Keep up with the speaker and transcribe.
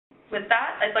With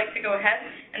that, I'd like to go ahead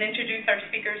and introduce our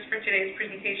speakers for today's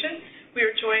presentation. We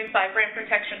are joined by brand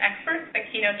protection experts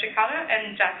Akino Chikada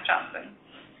and Jack Johnson.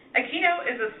 Akino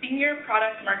is a senior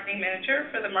product marketing manager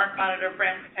for the MarkMonitor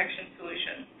brand protection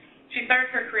solution. She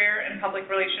started her career in public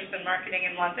relations and marketing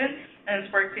in London and has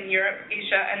worked in Europe,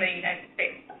 Asia, and the United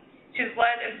States. She has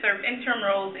led and served interim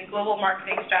roles in global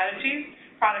marketing strategies,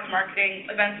 product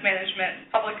marketing, events management,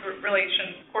 public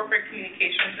relations, corporate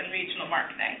communications, and regional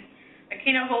marketing.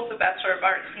 Akino holds a Bachelor of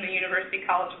Arts from the University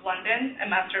College of London,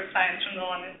 a Master of Science from the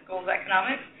London School of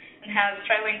Economics, and has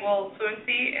trilingual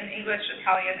fluency in English,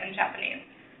 Italian, and Japanese.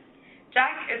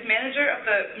 Jack is manager of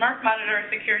the MarkMonitor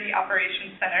Security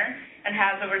Operations Center and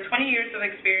has over 20 years of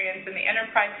experience in the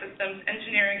enterprise systems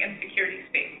engineering and security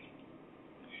space.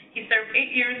 He served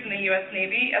 8 years in the U.S.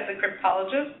 Navy as a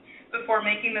cryptologist before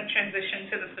making the transition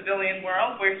to the civilian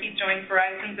world, where he joined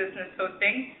Verizon Business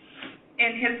Hosting.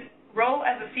 In his role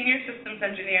as a senior systems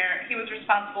engineer, he was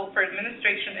responsible for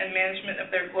administration and management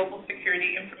of their global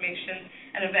security information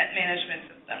and event management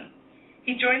system.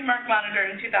 He joined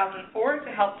MarkMonitor in 2004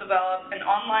 to help develop an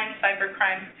online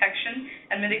cybercrime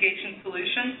detection and mitigation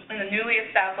solution in the newly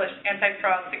established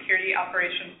Anti-Fraud Security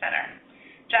Operations Center.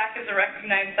 Jack is a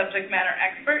recognized subject matter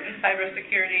expert in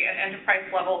cybersecurity and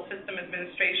enterprise-level system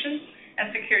administration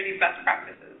and security best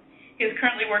practices. He is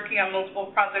currently working on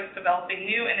multiple projects developing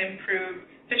new and improved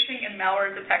phishing and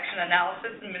malware detection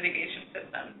analysis and mitigation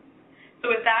systems.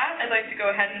 So with that, I'd like to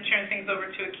go ahead and turn things over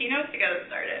to Akino to get us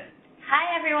started.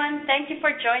 Hi, everyone. Thank you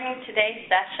for joining today's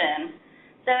session.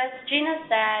 So as Gina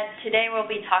said, today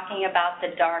we'll be talking about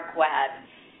the dark web.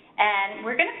 And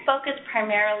we're going to focus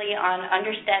primarily on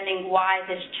understanding why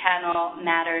this channel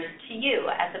matters to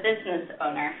you as a business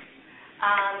owner.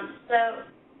 So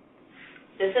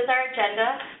this is our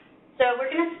agenda. So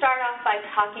we're going to start off by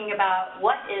talking about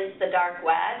what is the dark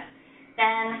web,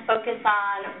 then focus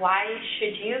on why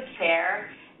should you care,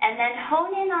 and then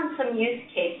hone in on some use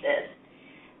cases.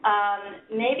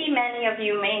 Maybe many of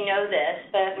you may know this,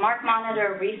 but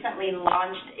MarkMonitor recently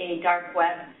launched a dark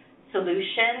web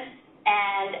solution,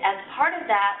 and as part of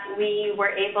that, we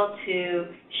want to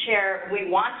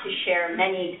share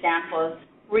many examples,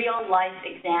 real-life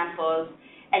examples,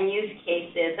 and use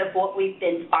cases of what we've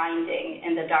been finding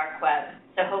in the dark web.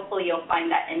 So hopefully you'll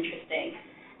find that interesting.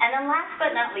 And then last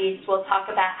but not least, we'll talk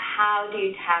about how do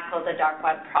you tackle the dark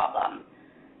web problem.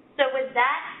 So with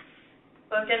that,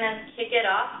 we're going to kick it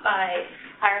off by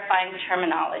clarifying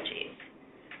terminology.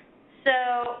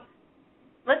 So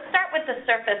let's start with the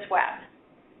surface web.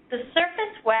 The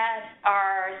surface web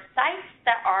are sites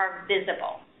that are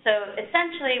visible. So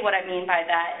essentially what I mean by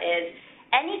that is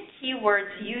any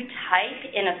keywords you type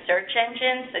in a search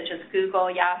engine, such as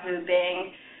Google, Yahoo,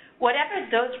 Bing, whatever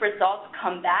those results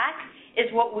come back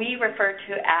is what we refer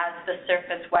to as the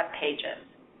surface web pages.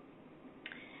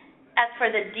 As for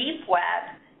the deep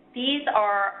web, these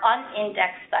are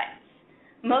unindexed sites.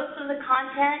 Most of the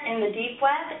content in the deep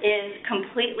web is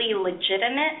completely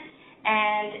legitimate,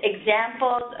 and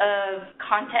examples of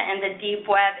content in the deep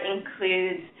web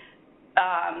includes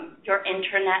your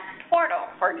internet portal,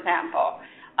 for example,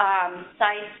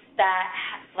 sites that,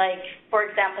 like, for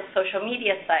example, social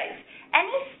media sites.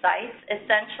 Any sites,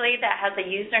 essentially, that has a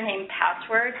username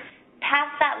password,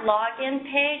 past that login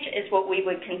page is what we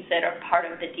would consider part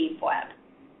of the deep web.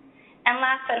 And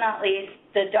last but not least,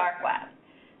 the dark web.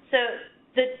 So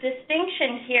the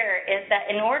distinction here is that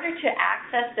in order to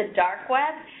access the dark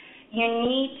web, you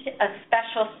need a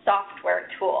special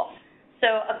software tool. So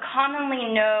a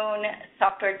commonly known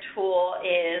software tool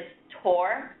is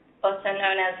Tor, also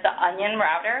known as the Onion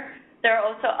router. There are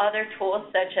also other tools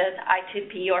such as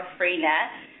I2P or Freenet.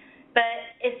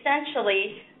 But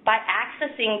essentially, by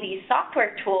accessing these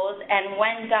software tools, and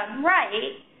when done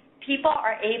right, people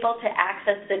are able to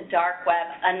access the dark web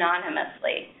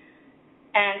anonymously.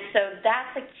 And so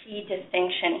that's a key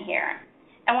distinction here.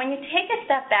 And when you take a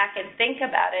step back and think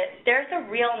about it, there's a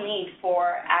real need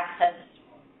for access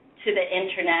to the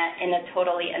internet in a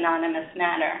totally anonymous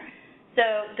manner. So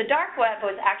the dark web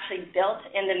was actually built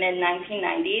in the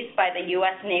mid-1990s by the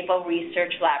U.S. Naval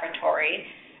Research Laboratory,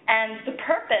 and the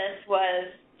purpose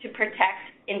was to protect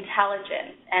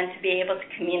intelligence and to be able to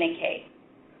communicate.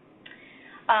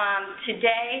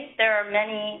 Today, there are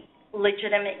many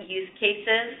legitimate use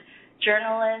cases.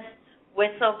 Journalists,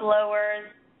 whistleblowers,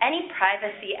 any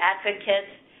privacy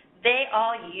advocates, they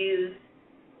all use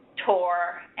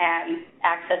Tor and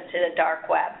access to the dark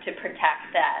web to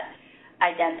protect that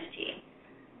identity.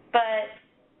 But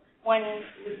when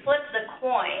we flip the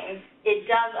coin, it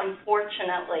does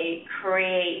unfortunately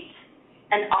create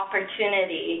an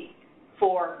opportunity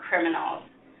for criminals.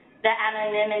 the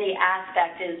anonymity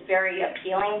aspect is very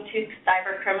appealing to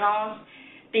cyber criminals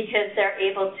because they're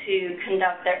able to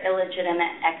conduct their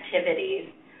illegitimate activities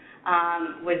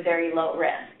with very low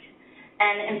risk.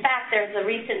 And in fact, there's a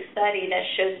recent study that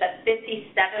shows that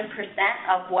 57%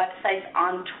 of websites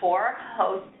on Tor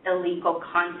host illegal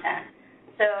content.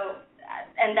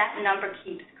 And that number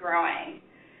keeps growing.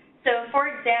 So, for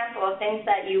example, things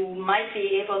that you might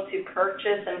be able to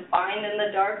purchase and find in the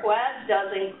dark web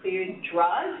does include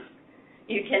drugs.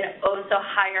 You can also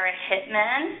hire a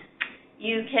hitman.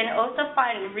 You can also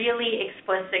find really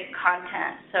explicit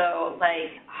content, so like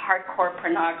hardcore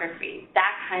pornography,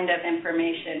 that kind of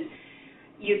information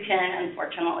you can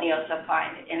unfortunately also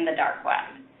find in the dark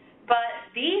web. But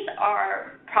these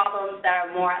are problems that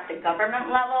are more at the government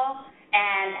level.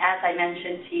 And as I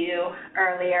mentioned to you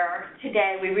earlier,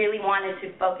 today we really wanted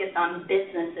to focus on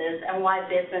businesses and why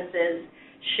businesses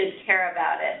should care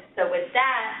about it. So with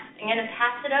that, I'm going to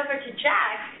pass it over to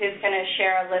Jack, who's going to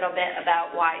share a little bit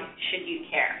about why should you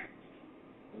care.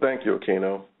 Thank you,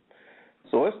 Akino.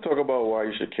 So let's talk about why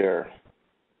you should care.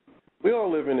 We all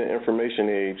live in an information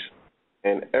age,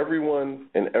 and everyone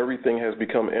and everything has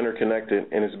become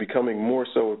interconnected and is becoming more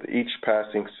so with each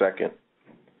passing second.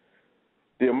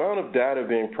 The amount of data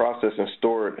being processed and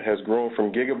stored has grown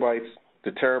from gigabytes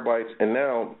to terabytes, and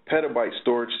now petabyte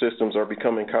storage systems are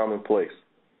becoming commonplace.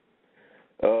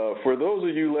 For those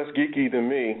of you less geeky than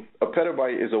me, a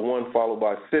petabyte is a 1 followed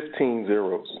by 15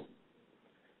 zeros.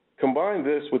 Combine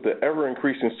this with the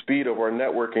ever-increasing speed of our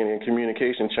networking and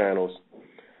communication channels.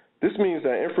 This means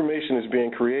that information is being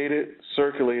created,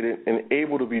 circulated, and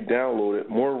able to be downloaded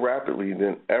more rapidly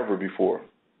than ever before.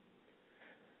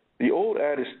 The old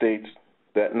adage states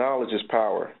that knowledge is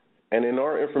power, and in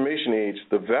our information age,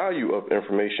 the value of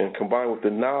information combined with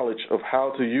the knowledge of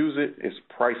how to use it is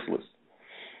priceless.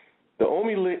 The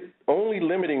only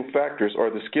limiting factors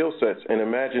are the skill sets and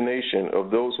imagination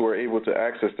of those who are able to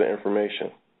access the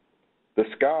information. The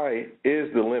sky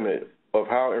is the limit of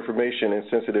how information and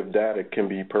sensitive data can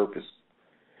be purposed.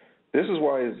 This is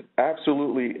why it is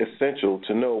absolutely essential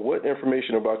to know what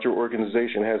information about your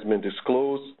organization has been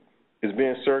disclosed, is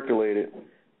being circulated,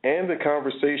 and the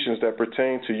conversations that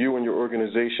pertain to you and your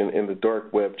organization in the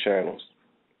dark web channels.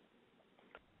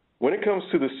 When it comes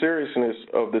to the seriousness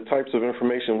of the types of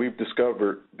information we've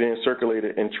discovered being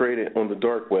circulated and traded on the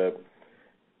dark web,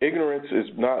 ignorance is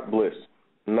not bliss,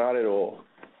 not at all.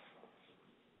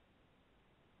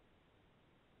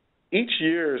 Each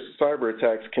year's cyber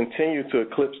attacks continue to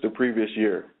eclipse the previous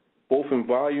year, both in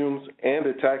volumes and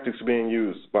the tactics being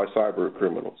used by cyber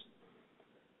criminals.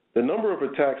 The number of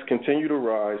attacks continue to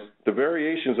rise, the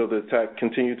variations of the attack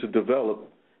continue to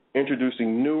develop,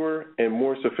 introducing newer and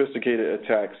more sophisticated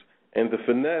attacks, and the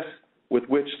finesse with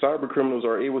which cyber criminals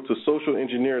are able to social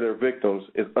engineer their victims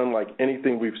is unlike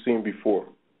anything we've seen before.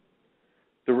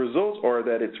 The results are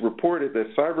that it's reported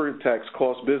that cyber attacks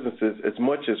cost businesses as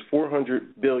much as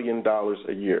 $400 billion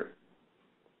a year.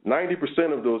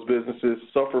 90% of those businesses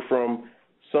suffer from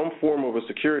some form of a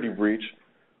security breach,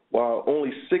 while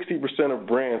only 60% of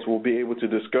brands will be able to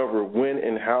discover when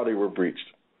and how they were breached.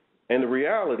 And the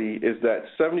reality is that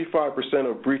 75%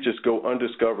 of breaches go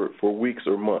undiscovered for weeks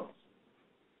or months.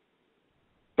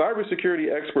 Cybersecurity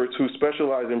experts who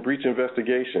specialize in breach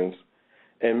investigations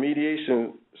and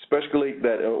mediation speculate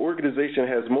that an organization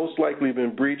has most likely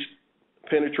been breached,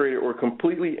 penetrated, or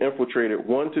completely infiltrated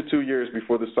 1 to 2 years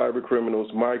before the cyber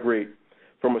criminals migrate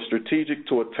from a strategic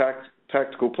to a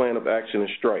tactical plan of action and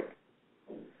strike.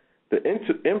 The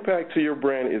impact to your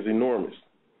brand is enormous.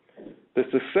 The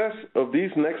success of these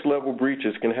next-level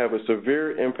breaches can have a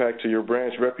severe impact to your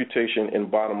brand's reputation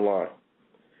and bottom line.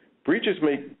 Breaches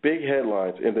make big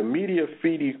headlines, and the media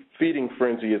feeding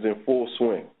frenzy is in full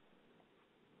swing.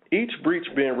 Each breach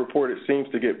being reported seems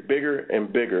to get bigger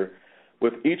and bigger.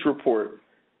 With each report,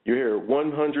 you hear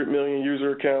 100 million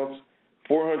user accounts,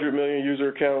 400 million user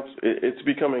accounts. It's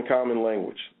becoming common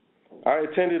language. I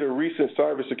attended a recent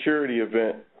cybersecurity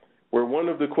event where one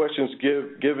of the questions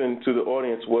given to the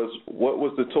audience was, what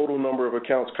was the total number of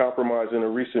accounts compromised in a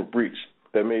recent breach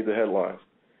that made the headlines?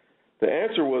 The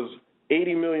answer was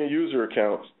 80 million user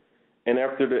accounts, and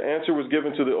after the answer was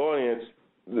given to the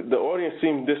audience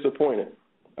seemed disappointed.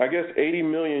 I guess 80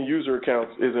 million user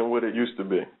accounts isn't what it used to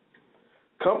be.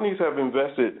 Companies have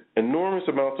invested enormous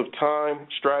amounts of time,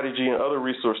 strategy, and other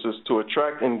resources to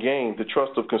attract and gain the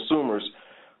trust of consumers,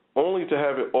 only to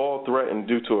have it all threatened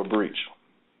due to a breach.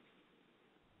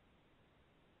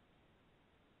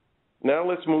 Now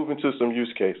let's move into some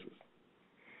use cases.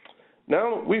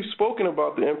 Now we've spoken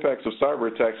about the impacts of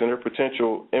cyber attacks and their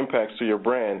potential impacts to your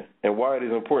brand and why it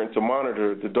is important to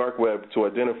monitor the dark web to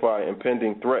identify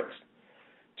impending threats.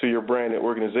 to your brand and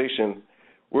organization,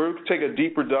 we'll take a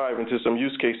deeper dive into some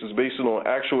use cases based on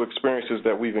actual experiences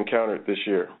that we've encountered this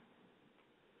year.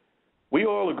 We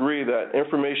all agree that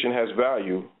information has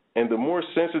value, and the more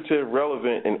sensitive,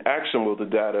 relevant, and actionable the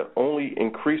data only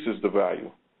increases the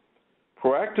value.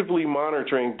 Proactively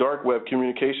monitoring dark web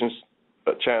communications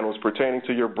channels pertaining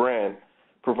to your brand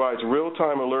provides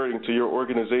real-time alerting to your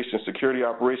organization's security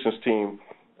operations team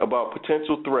about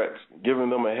potential threats, giving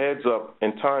them a heads up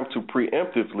and time to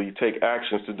preemptively take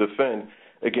actions to defend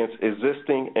against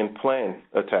existing and planned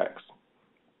attacks.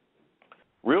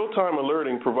 Real-time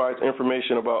alerting provides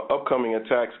information about upcoming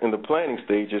attacks in the planning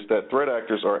stages that threat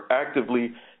actors are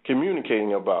actively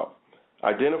communicating about.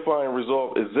 Identify and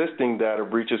resolve existing data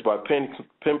breaches by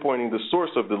pinpointing the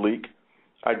source of the leak.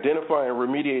 Identify and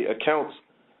remediate accounts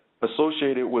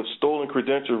associated with stolen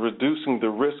credentials, reducing the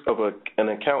risk of an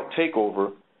account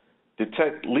takeover.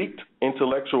 Detect leaked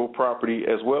intellectual property,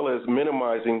 as well as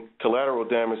minimizing collateral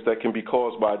damage that can be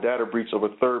caused by a data breach of a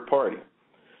third party.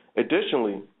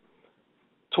 Additionally,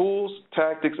 tools,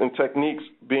 tactics, and techniques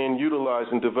being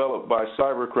utilized and developed by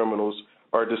cyber criminals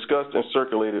are discussed and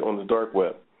circulated on the dark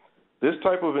web. This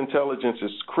type of intelligence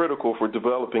is critical for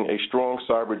developing a strong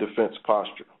cyber defense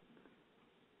posture.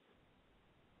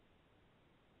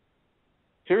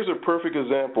 Here's a perfect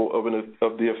example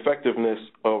of the effectiveness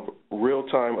of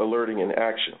real-time alerting in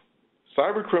action.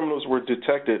 Cyber criminals were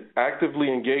detected actively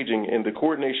engaging in the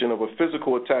coordination of a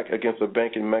physical attack against a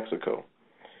bank in Mexico.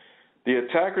 The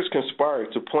attackers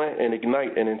conspired to plant and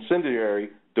ignite an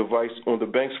incendiary device on the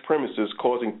bank's premises,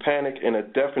 causing panic and a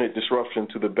definite disruption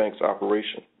to the bank's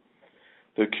operation.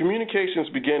 The communications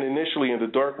began initially in the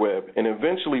dark web and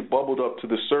eventually bubbled up to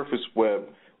the surface web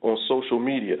on social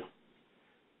media.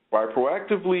 By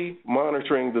proactively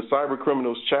monitoring the cyber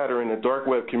criminals' chatter in the dark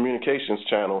web communications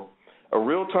channel, a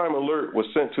real-time alert was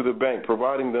sent to the bank,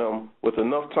 providing them with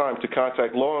enough time to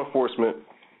contact law enforcement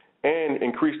and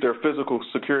increase their physical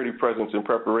security presence in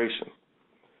preparation.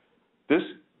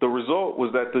 The result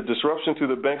was that the disruption to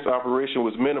the bank's operation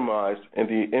was minimized and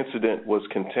the incident was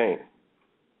contained.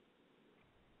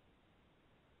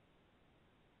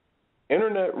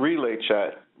 Internet relay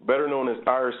chat, better known as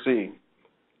IRC,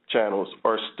 channels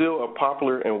are still a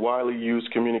popular and widely used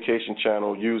communication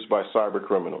channel used by cyber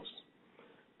criminals.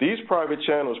 These private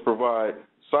channels provide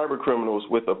cyber criminals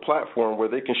with a platform where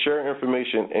they can share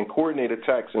information and coordinate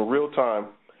attacks in real time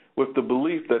with the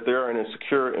belief that they are in a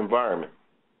secure environment.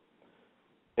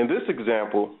 In this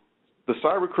example, the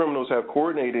cyber criminals have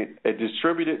coordinated a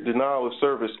distributed denial of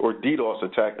service or DDoS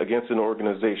attack against an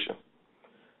organization.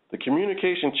 The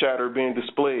communication chatter being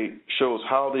displayed shows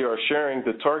how they are sharing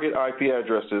the target IP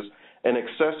addresses and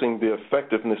assessing the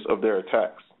effectiveness of their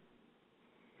attacks.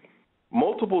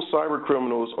 Multiple cyber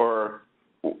criminals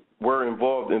were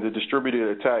involved in the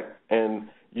distributed attack and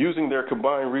using their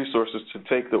combined resources to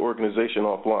take the organization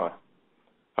offline.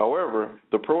 However,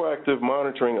 the proactive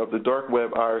monitoring of the dark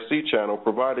web IRC channel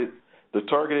provided the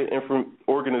targeted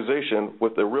organization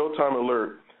with a real-time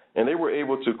alert, and they were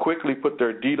able to quickly put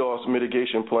their DDoS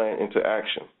mitigation plan into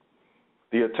action.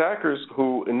 The attackers,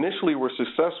 who initially were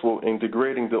successful in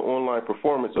degrading the online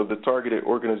performance of the targeted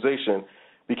organization,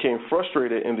 became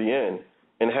frustrated in the end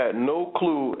and had no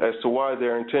clue as to why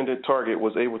their intended target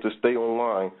was able to stay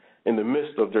online in the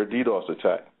midst of their DDoS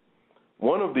attack.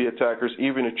 One of the attackers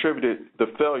even attributed the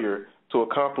failure to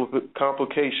a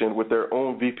complication with their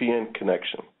own VPN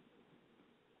connection.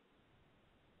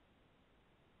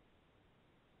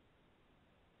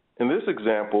 In this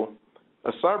example,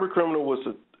 a cybercriminal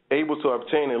was able to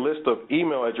obtain a list of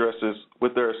email addresses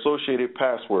with their associated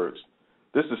passwords.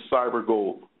 This is cyber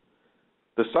gold.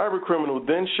 The cybercriminal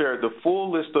then shared the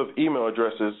full list of email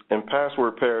addresses and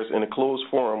password pairs in a closed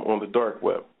forum on the dark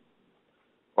web.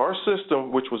 Our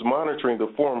system, which was monitoring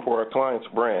the forum for our client's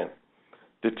brand,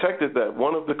 detected that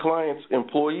one of the client's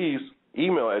employees'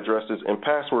 email addresses and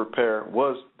password pair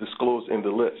was disclosed in the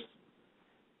list.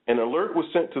 An alert was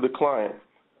sent to the client,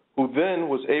 who then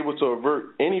was able to avert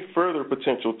any further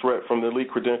potential threat from the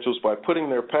leaked credentials by putting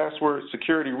their password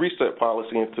security reset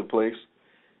policy into place,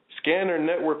 scan their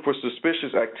network for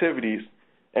suspicious activities,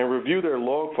 and review their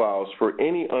log files for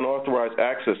any unauthorized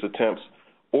access attempts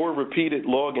or repeated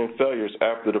login failures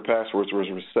after the passwords were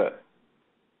reset.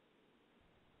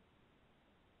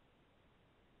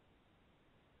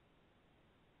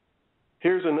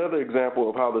 Here's another example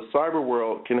of how the cyber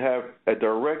world can have a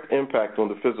direct impact on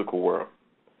the physical world.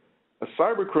 A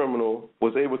cybercriminal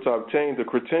was able to obtain the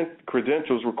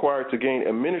credentials required to gain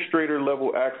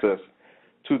administrator-level access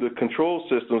to the control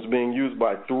systems being used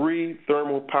by 3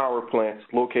 thermal power plants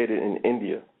located in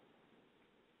India.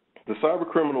 The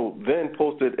cybercriminal then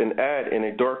posted an ad in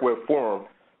a dark web forum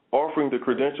offering the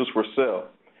credentials for sale,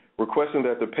 requesting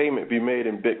that the payment be made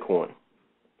in Bitcoin.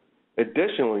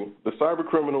 Additionally, the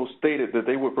cybercriminals stated that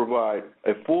they would provide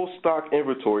a full stock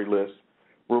inventory list,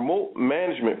 remote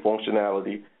management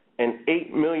functionality, and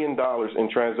 $8 million in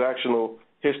transactional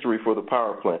history for the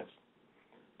power plants.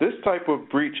 This type of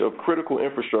breach of critical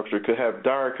infrastructure could have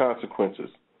dire consequences,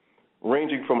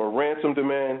 ranging from a ransom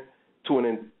demand to an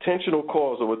intentional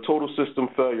cause of a total system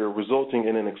failure resulting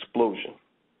in an explosion.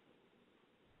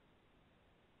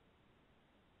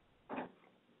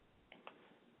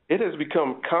 It has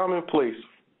become commonplace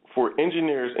for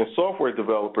engineers and software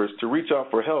developers to reach out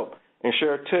for help and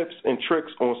share tips and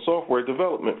tricks on software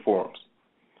development forums.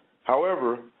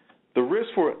 However, the risk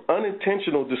for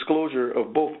unintentional disclosure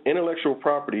of both intellectual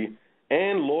property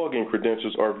and login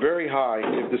credentials are very high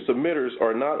if the submitters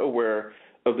are not aware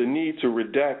of the need to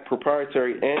redact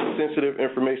proprietary and sensitive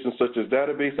information such as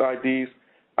database IDs,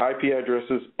 IP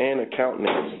addresses, and account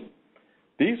names.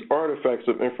 These artifacts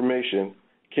of information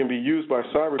can be used by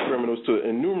cybercriminals to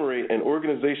enumerate an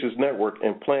organization's network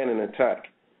and plan an attack.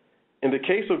 In the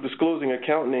case of disclosing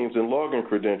account names and login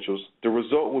credentials, the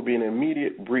result will be an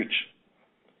immediate breach.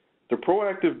 The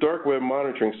proactive dark web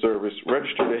monitoring service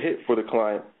registered a hit for the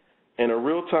client, and a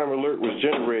real-time alert was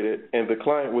generated, and the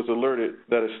client was alerted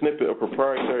that a snippet of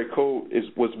proprietary code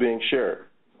was being shared.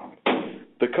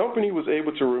 The company was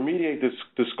able to remediate this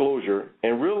disclosure,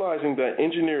 and realizing that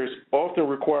engineers often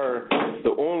require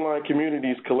the online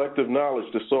community's collective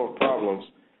knowledge to solve problems,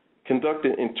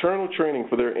 conducted internal training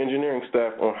for their engineering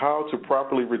staff on how to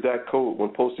properly redact code when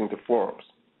posting to forums.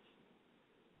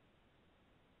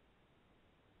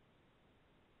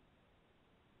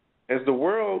 As the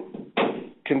world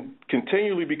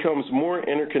continually becomes more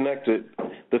interconnected,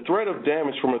 the threat of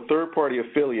damage from a third-party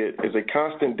affiliate is a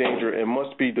constant danger and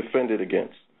must be defended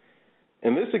against.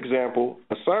 In this example,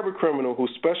 a cybercriminal who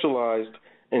specialized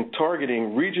in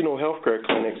targeting regional healthcare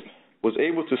clinics was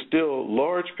able to steal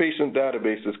large patient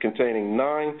databases containing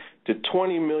 9 to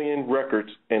 20 million records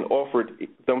and offered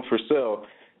them for sale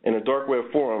in a dark web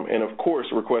forum, and of course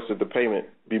requested the payment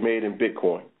be made in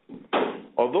Bitcoin.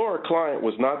 Although our client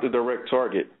was not the direct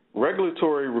target,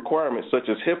 regulatory requirements such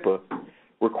as HIPAA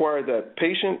require that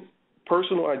patient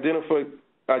personal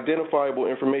identifiable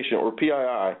information, or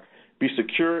PII, be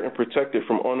secure and protected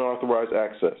from unauthorized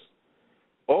access.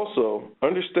 Also,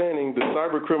 understanding the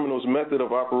cybercriminal's method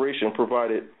of operation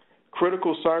provided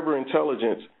critical cyber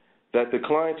intelligence that the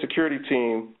client security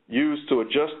team used to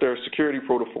adjust their security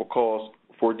protocols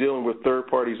for dealing with third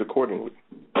parties accordingly.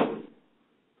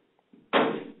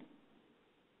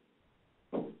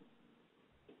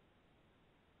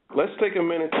 Let's take a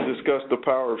minute to discuss the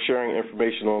power of sharing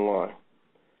information online.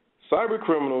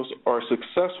 Cybercriminals are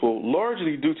successful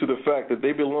largely due to the fact that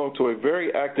they belong to a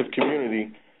very active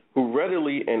community who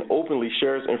readily and openly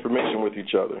shares information with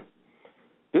each other.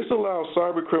 This allows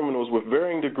cybercriminals with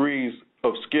varying degrees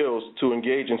of skills to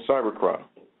engage in cybercrime.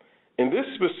 In this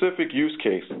specific use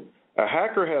case, a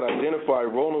hacker had identified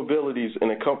vulnerabilities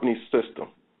in a company's system.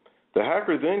 The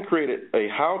hacker then created a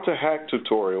how-to-hack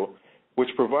tutorial which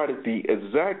provided the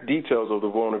exact details of the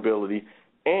vulnerability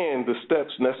and the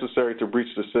steps necessary to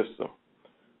breach the system.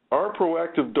 Our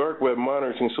proactive dark web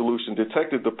monitoring solution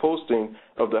detected the posting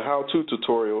of the how-to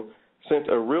tutorial, sent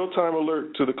a real-time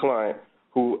alert to the client,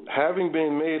 who, having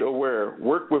been made aware,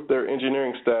 worked with their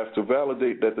engineering staff to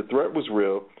validate that the threat was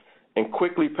real and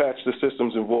quickly patched the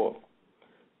systems involved.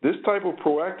 This type of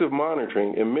proactive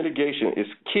monitoring and mitigation is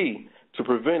key to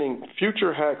preventing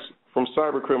future hacks from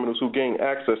cybercriminals who gain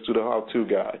access to the how-to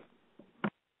guide.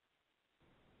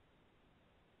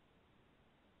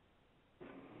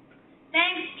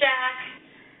 Thanks, Jack.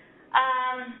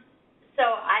 So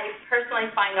I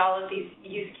personally find all of these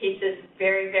use cases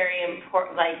very, very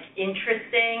important,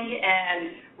 interesting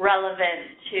and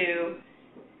relevant to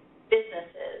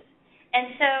businesses.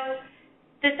 And so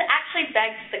this actually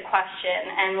begs the question,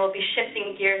 and we'll be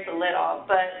shifting gears a little,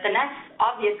 but the next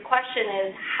obvious question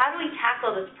is, how do we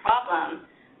tackle this problem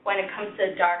when it comes to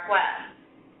the dark web?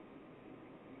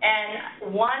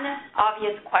 And one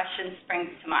obvious question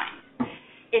springs to mind.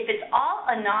 If it's all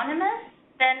anonymous,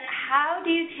 then how do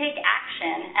you take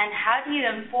action and how do you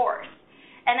enforce?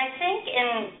 And I think in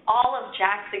all of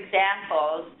Jack's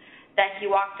examples that he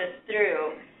walked us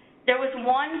through, there was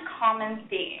one common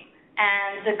theme.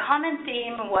 And the common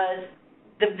theme was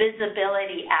the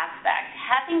visibility aspect.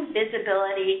 Having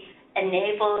visibility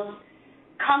enables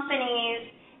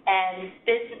companies and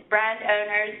business brand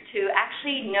owners to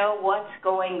actually know what's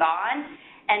going on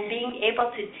and being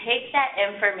able to take that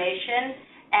information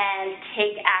and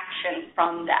take action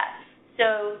from that.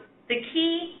 So the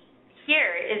key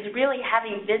here is really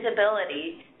having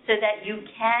visibility so that you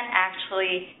can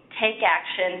actually take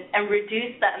action and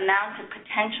reduce the amount of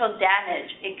potential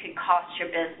damage it could cost your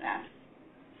business.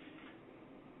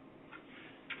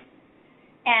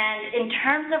 And in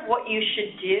terms of what you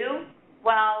should do,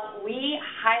 well, we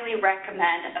highly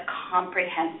recommend a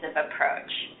comprehensive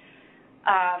approach.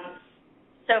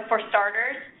 So for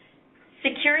starters,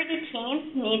 security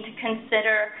teams need to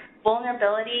consider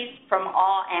vulnerabilities from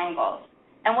all angles.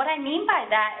 And what I mean by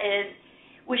that is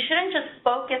we shouldn't just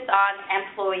focus on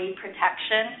employee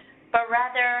protection, but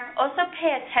rather also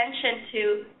pay attention to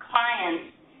clients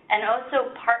and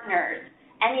also partners,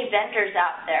 any vendors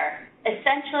out there.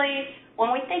 Essentially,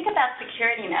 when we think about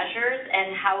security measures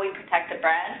and how we protect a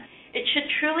brand, it should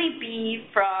truly be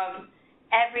from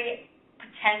every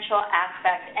potential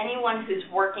aspect, anyone who's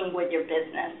working with your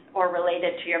business or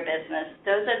related to your business.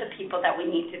 Those are the people that we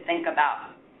need to think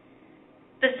about.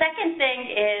 The second thing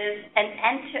is an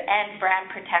end-to-end brand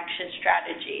protection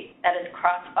strategy that is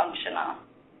cross-functional.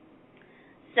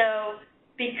 So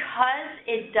because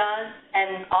it does,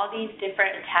 and all these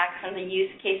different attacks and the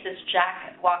use cases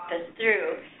Jack walked us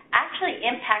through, actually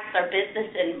impacts our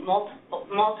business in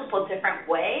multiple different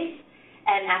ways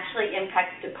and actually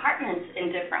impacts departments in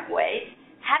different ways,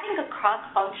 having a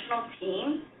cross-functional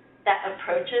team that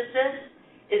approaches this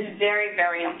is very,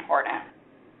 very important.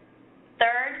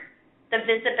 Third, the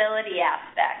visibility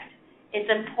aspect. It's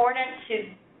important to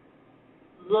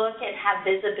look and have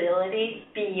visibility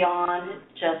beyond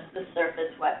just the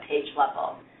surface web page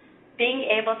level. Being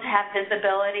able to have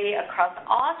visibility across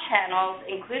all channels,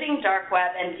 including dark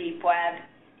web and deep web,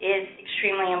 is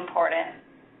extremely important.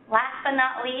 Last but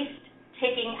not least,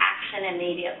 taking action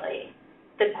immediately.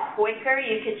 The quicker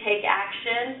you could take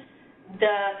action,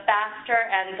 the faster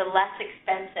and the less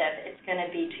expensive it's going to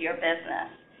be to your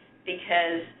business.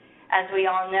 Because as we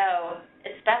all know,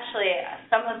 especially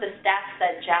some of the stats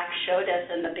that Jack showed us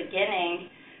in the beginning,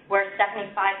 where 75%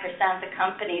 of the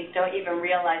companies don't even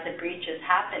realize a breach is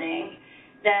happening,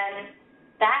 then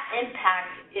that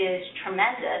impact is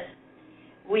tremendous.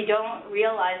 We don't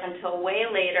realize until way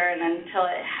later and until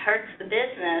it hurts the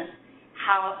business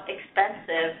how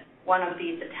expensive one of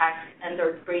these attacks and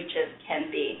their breaches can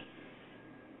be.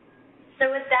 So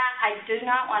with that, I do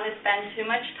not want to spend too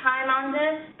much time on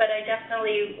this, but I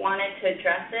definitely wanted to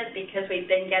address it because we've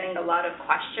been getting a lot of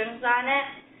questions on it,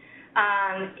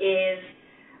 is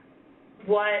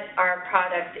what our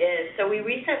product is. So we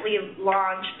recently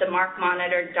launched the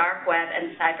MarkMonitor Dark Web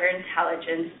and Cyber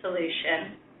Intelligence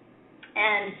solution.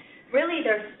 And really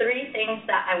there's three things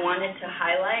that I wanted to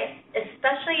highlight,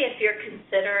 especially if you're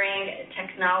considering a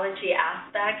technology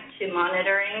aspect to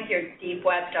monitoring your deep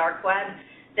web, dark web,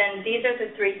 then these are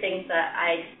the three things that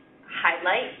I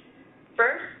highlight.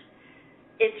 First,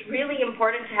 it's really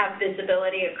important to have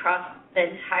visibility across the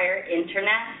entire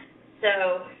internet.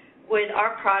 So with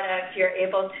our product, you're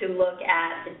able to look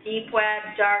at the deep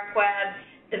web, dark web,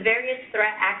 the various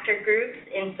threat actor groups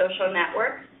in social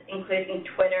networks, including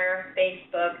Twitter,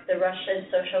 Facebook, the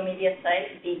Russian social media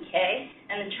site, VK,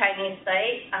 and the Chinese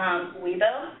site,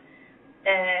 Weibo,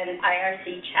 and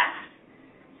IRC chat.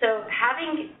 So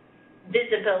having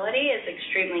visibility is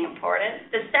extremely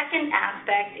important. The second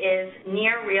aspect is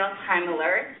near real-time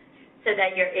alerts so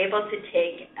that you're able to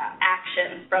take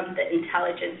action from the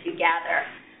intelligence you gather.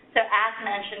 So as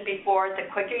mentioned before, the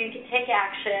quicker you can take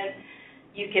action,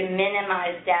 you can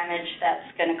minimize damage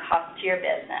that's going to cost to your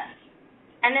business.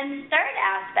 And then the third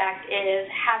aspect is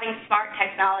having smart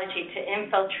technology to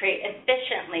infiltrate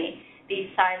efficiently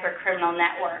these cyber criminal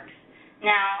networks.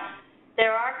 Now,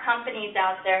 there are companies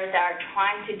out there that are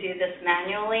trying to do this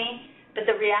manually, but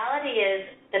the reality is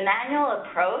the manual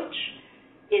approach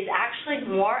is actually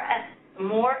more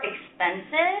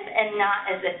expensive and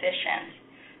not as efficient.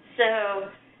 So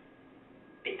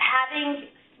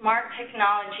having smart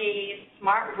technology,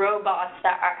 smart robots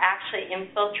that are actually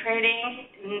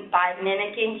infiltrating by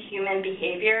mimicking human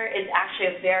behavior is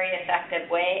actually a very effective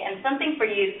way and something for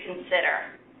you to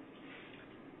consider.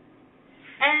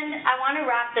 And I want to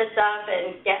wrap this up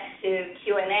and get to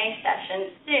Q&A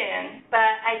session soon,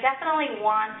 but I definitely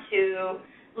want to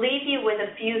leave you with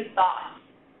a few thoughts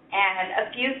and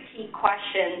a few key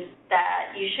questions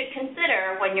that you should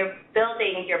consider when you're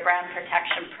building your brand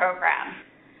protection program.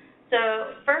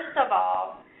 So first of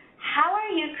all, how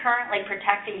are you currently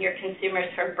protecting your consumers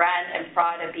from brand and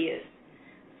fraud abuse?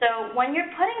 So when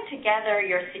you're putting together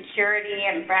your security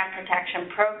and brand protection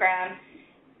program,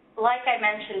 like I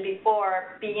mentioned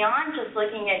before, beyond just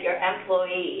looking at your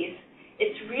employees,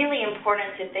 it's really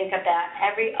important to think about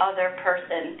every other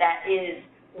person that is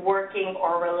working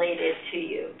or related to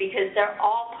you because they're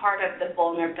all part of the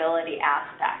vulnerability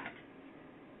aspect.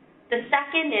 The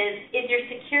second is your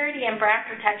security and brand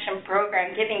protection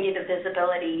program giving you the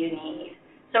visibility you need?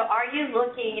 So are you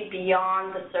looking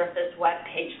beyond the surface web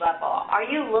page level? Are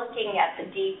you looking at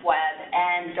the deep web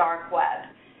and dark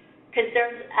web? Because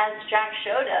there's, as Jack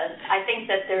showed us, I think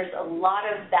that there's a lot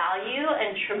of value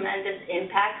and tremendous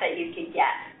impact that you could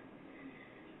get.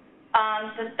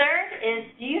 The third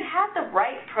is, do you have the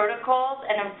right protocols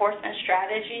and enforcement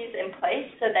strategies in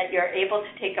place so that you're able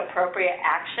to take appropriate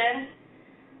action?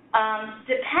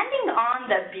 Depending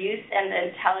on the abuse and the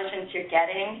intelligence you're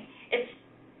getting, it's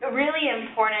really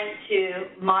important to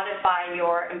modify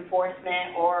your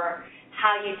enforcement or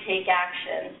how you take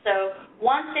action. So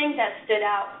one thing that stood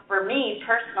out for me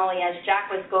personally as Jack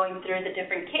was going through the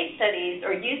different case studies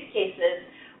or use cases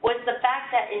was the fact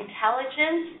that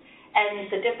intelligence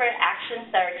and the different actions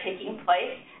that are taking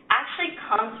place actually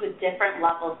comes with different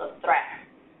levels of threat.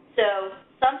 So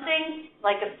something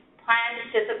like a planned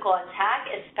physical attack,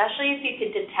 especially if you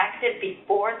could detect it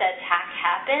before the attack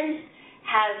happens,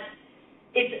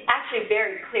 it's actually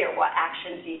very clear what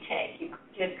actions you take.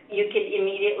 You could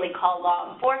immediately call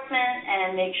law enforcement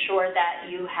and make sure that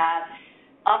you have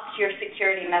upped your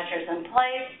security measures in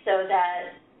place so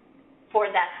that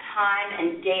for that time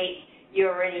and date,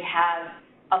 you already have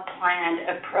a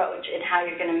planned approach in how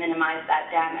you're going to minimize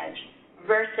that damage,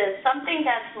 versus something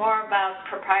that's more about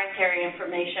proprietary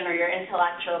information or your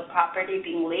intellectual property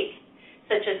being leaked,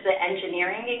 such as the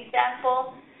engineering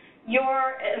example.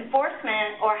 Your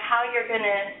enforcement or how you're going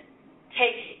to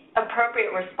take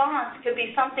appropriate response could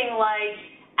be something like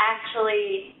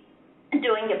actually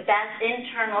doing a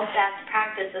internal best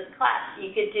practices class.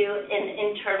 You could do an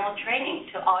internal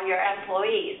training to all your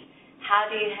employees. How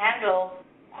do you handle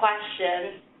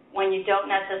questions when you don't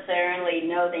necessarily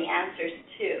know the answers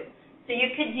to? So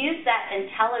you could use that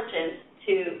intelligence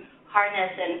to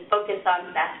harness and focus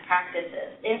on best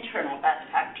practices, internal best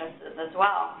practices as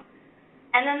well.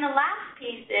 And then the last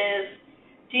piece is,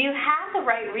 do you have the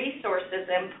right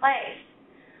resources in place?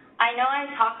 I know I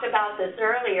talked about this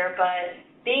earlier, but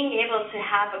being able to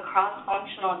have a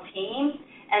cross-functional team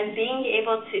and being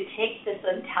able to take this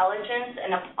intelligence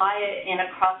and apply it in a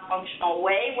cross-functional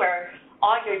way where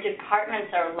all your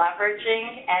departments are leveraging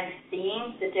and seeing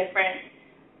the different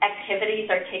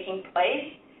activities are taking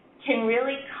place can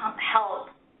really help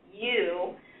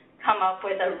you come up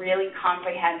with a really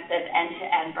comprehensive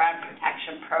end-to-end brand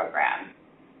protection program.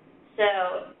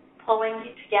 So pulling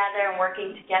together and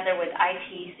working together with IT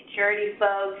security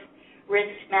folks,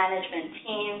 risk management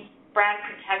teams, brand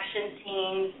protection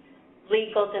teams,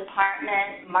 legal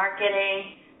department,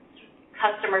 marketing,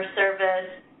 customer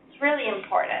service, it's really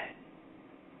important.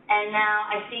 And now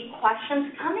I see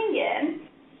questions coming in,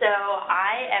 so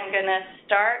I am going to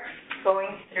start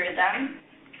going through them.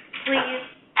 Please,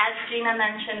 as Gina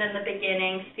mentioned in the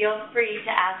beginning, feel free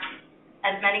to ask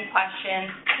as many questions.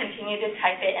 Continue to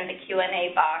type it in the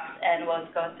Q&A box, and we'll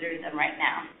go through them right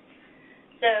now.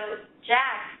 So,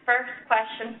 Jack, first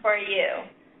question for you.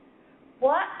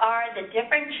 What are the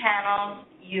different channels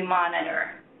you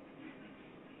monitor?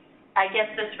 I guess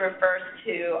this refers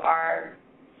to our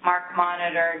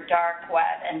MarkMonitor, dark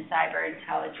web, and cyber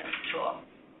intelligence tool.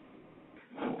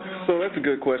 So that's a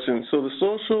good question. So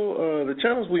the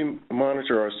channels we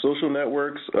monitor are social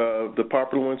networks, the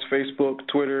popular ones, Facebook,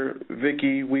 Twitter,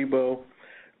 Viki, Weibo,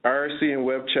 IRC and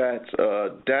web chats,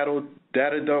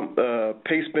 data dump,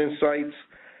 pastebin sites,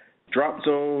 drop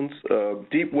zones,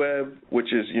 deep web,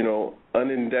 which is,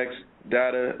 unindexed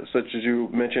data, such as you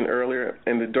mentioned earlier,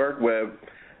 and the dark web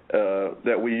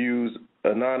that we use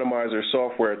anonymizer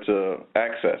software to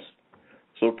access.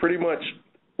 So pretty much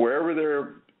wherever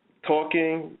they're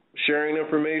talking, sharing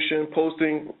information,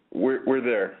 posting, we're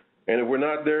there. And if we're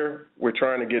not there, we're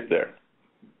trying to get there.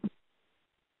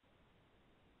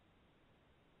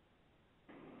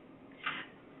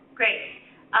 Great.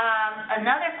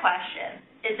 Another question.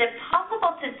 Is it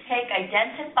possible to take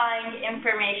identifying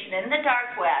information in the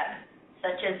dark web,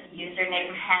 such as username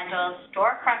handles,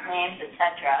 storefront names,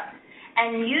 etc.,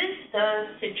 and use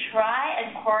those to try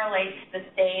and correlate to the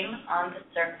same on the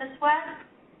surface web?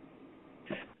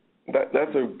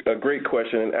 That's a great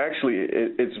question, and actually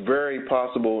it's very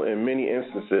possible in many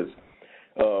instances.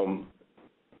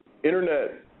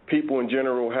 Internet people in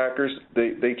general, hackers,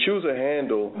 they choose a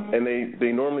handle, and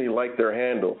they normally like their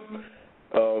handle.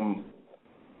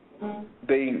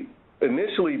 They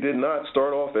initially did not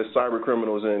start off as cyber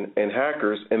criminals and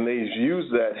hackers, and they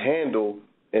used that handle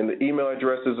and the email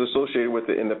addresses associated with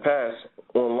it in the past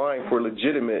online for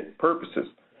legitimate purposes.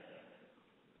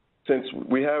 Since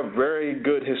we have very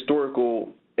good historical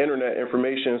internet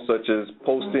information such as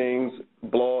postings,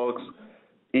 blogs,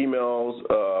 emails,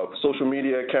 social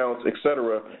media accounts,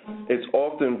 etc., it's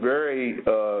often very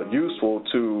useful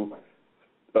to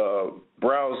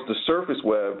browse the surface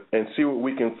web and see what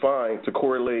we can find to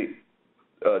correlate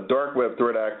dark web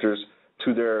threat actors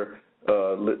to their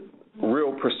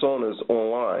real personas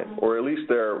online, or at least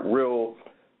their real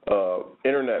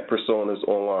internet personas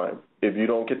online. If you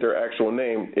don't get their actual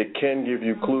name, it can give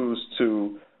you clues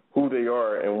to who they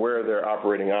are and where they're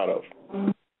operating out of.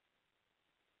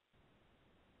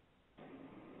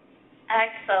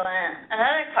 Excellent.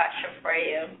 Another question for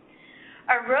you.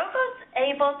 Are robots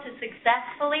able to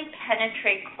successfully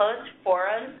penetrate closed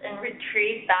forums and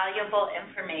retrieve valuable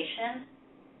information?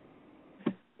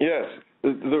 Yes.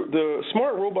 The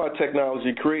smart robot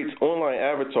technology creates online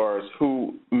avatars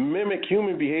who mimic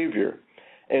human behavior.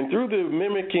 And through the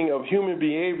mimicking of human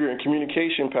behavior and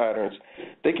communication patterns,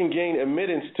 they can gain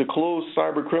admittance to closed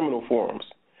cybercriminal forums.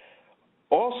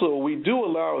 Also, we do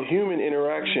allow human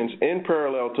interactions in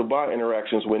parallel to bot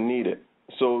interactions when needed.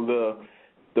 So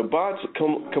the bots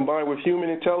combined with human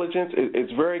intelligence,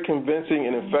 it's very convincing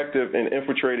and effective in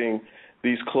infiltrating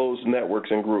these closed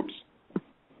networks and groups.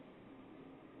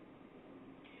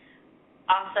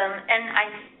 Awesome. And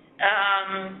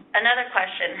another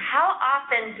question. How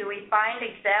often do we find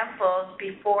examples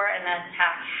before an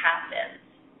attack happens?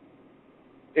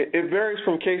 It varies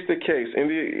from case to case. In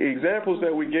the examples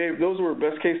that we gave, those were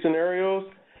best case scenarios.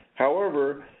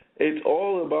 However, it's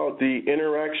all about the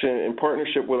interaction and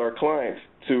partnership with our clients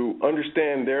to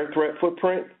understand their threat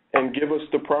footprint and give us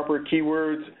the proper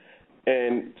keywords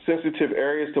and sensitive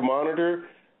areas to monitor.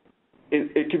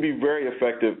 It can be very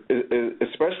effective,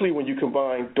 especially when you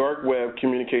combine dark web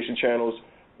communication channels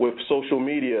with social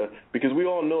media, because we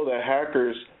all know that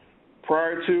hackers,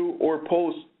 prior to or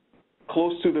post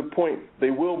close to the point, they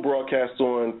will broadcast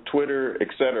on Twitter,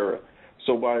 etc.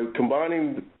 So by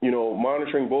combining,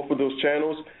 monitoring both of those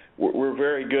channels, we're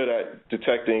very good at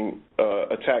detecting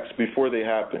attacks before they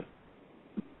happen.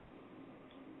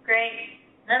 Great.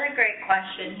 Another great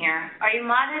question here. Are you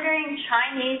monitoring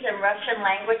Chinese and Russian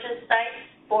languages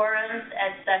sites, forums,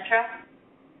 etc.?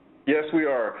 Yes, we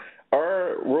are.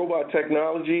 Our robot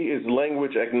technology is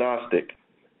language agnostic.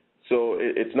 So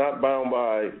it's not bound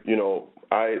by,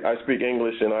 I speak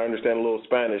English and I understand a little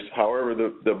Spanish. However,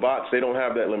 the bots, they don't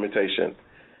have that limitation.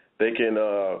 They can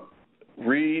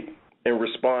read and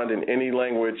respond in any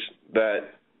language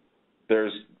that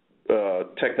there's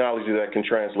technology that can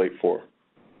translate for.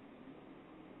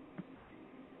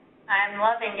 I'm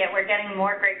loving it. We're getting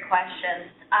more great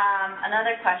questions.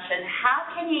 Another question. How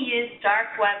can you use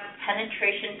dark web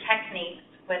penetration techniques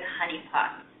with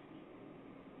honeypots?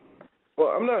 Well,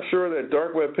 I'm not sure that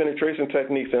dark web penetration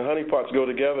techniques and honeypots go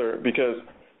together, because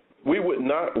we would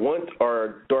not want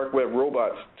our dark web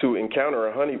robots to encounter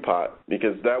a honeypot,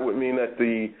 because that would mean that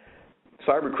the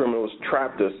cyber criminals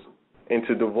trapped us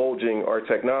into divulging our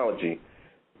technology.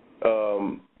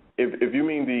 If you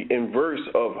mean the inverse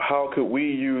of how could we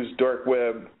use dark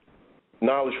web,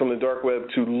 knowledge from the dark web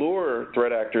to lure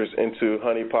threat actors into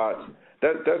honeypots,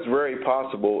 that's very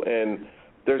possible, and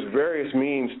there's various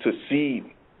means to seed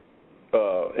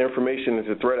information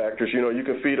into threat actors. You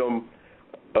can feed them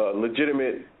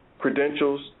legitimate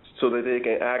credentials so that they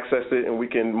can access it, and we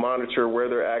can monitor where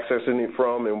they're accessing it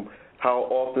from and how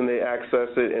often they access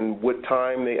it and what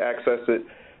time they access it.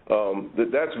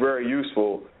 That's very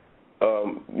useful.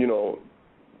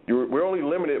 We're only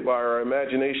limited by our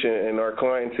imagination and our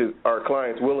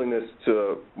clients' willingness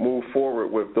to move forward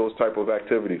with those type of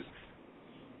activities.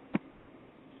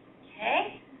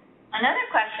 Okay. Another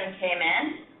question came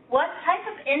in. What type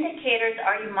of indicators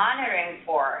are you monitoring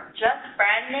for? Just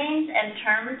brand names and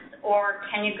terms, or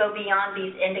can you go beyond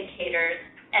these indicators?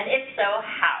 And if so,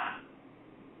 how?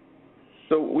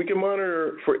 So we can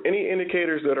monitor for any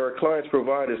indicators that our clients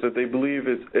provide us that they believe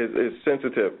is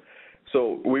sensitive.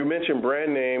 So we mentioned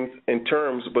brand names and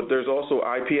terms, but there's also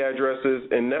IP addresses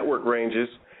and network ranges,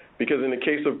 because in the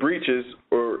case of breaches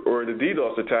or the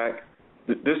DDoS attack,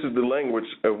 this is the language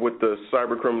of what the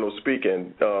cyber criminals speak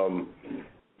in.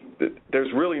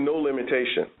 There's really no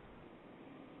limitation.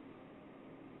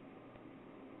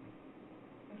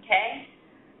 Okay.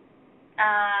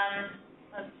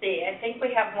 Let's see. I think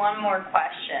we have one more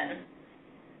question.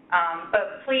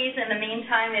 But please, in the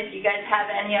meantime, if you guys have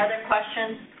any other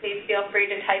questions, please feel free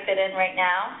to type it in right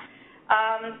now.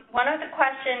 One of the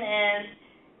question is,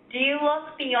 do you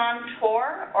look beyond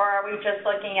Tor, or are we just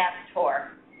looking at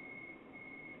Tor?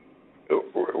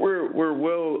 We're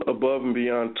well above and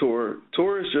beyond Tor.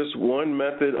 Tor is just one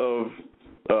method of,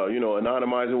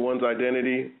 anonymizing one's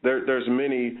identity. There's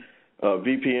many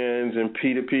VPNs and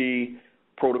P2P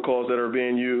protocols that are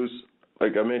being used.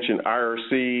 Like I mentioned,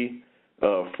 IRC,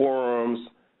 forums,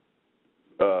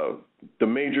 the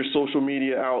major social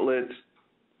media outlets.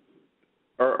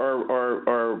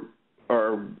 Our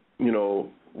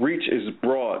reach is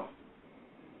broad.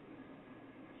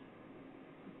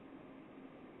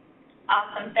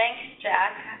 Awesome. Thanks,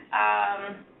 Jack.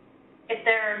 If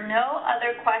there are no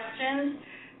other questions,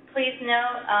 please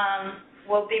note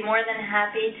we'll be more than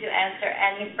happy to answer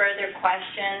any further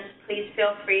questions. Please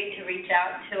feel free to reach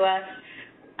out to us.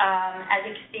 As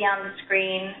you can see on the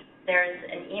screen, there's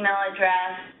an email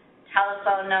address,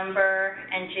 telephone number,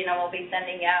 and Gina will be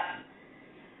sending out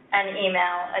an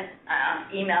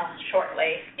email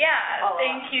shortly. Yeah,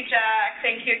 thank you, Jack.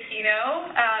 Thank you,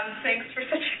 Akino. Thanks for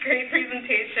such a great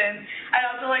presentation. I'd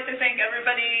also like to thank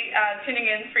everybody tuning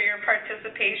in for your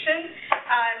participation.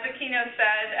 As Akino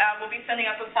said, we'll be sending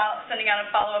out a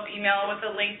follow-up email with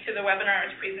a link to the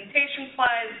webinar's presentation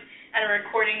slides and a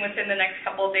recording within the next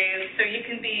couple of days, so you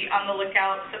can be on the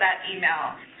lookout for that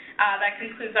email. That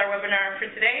concludes our webinar for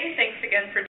today. Thanks again for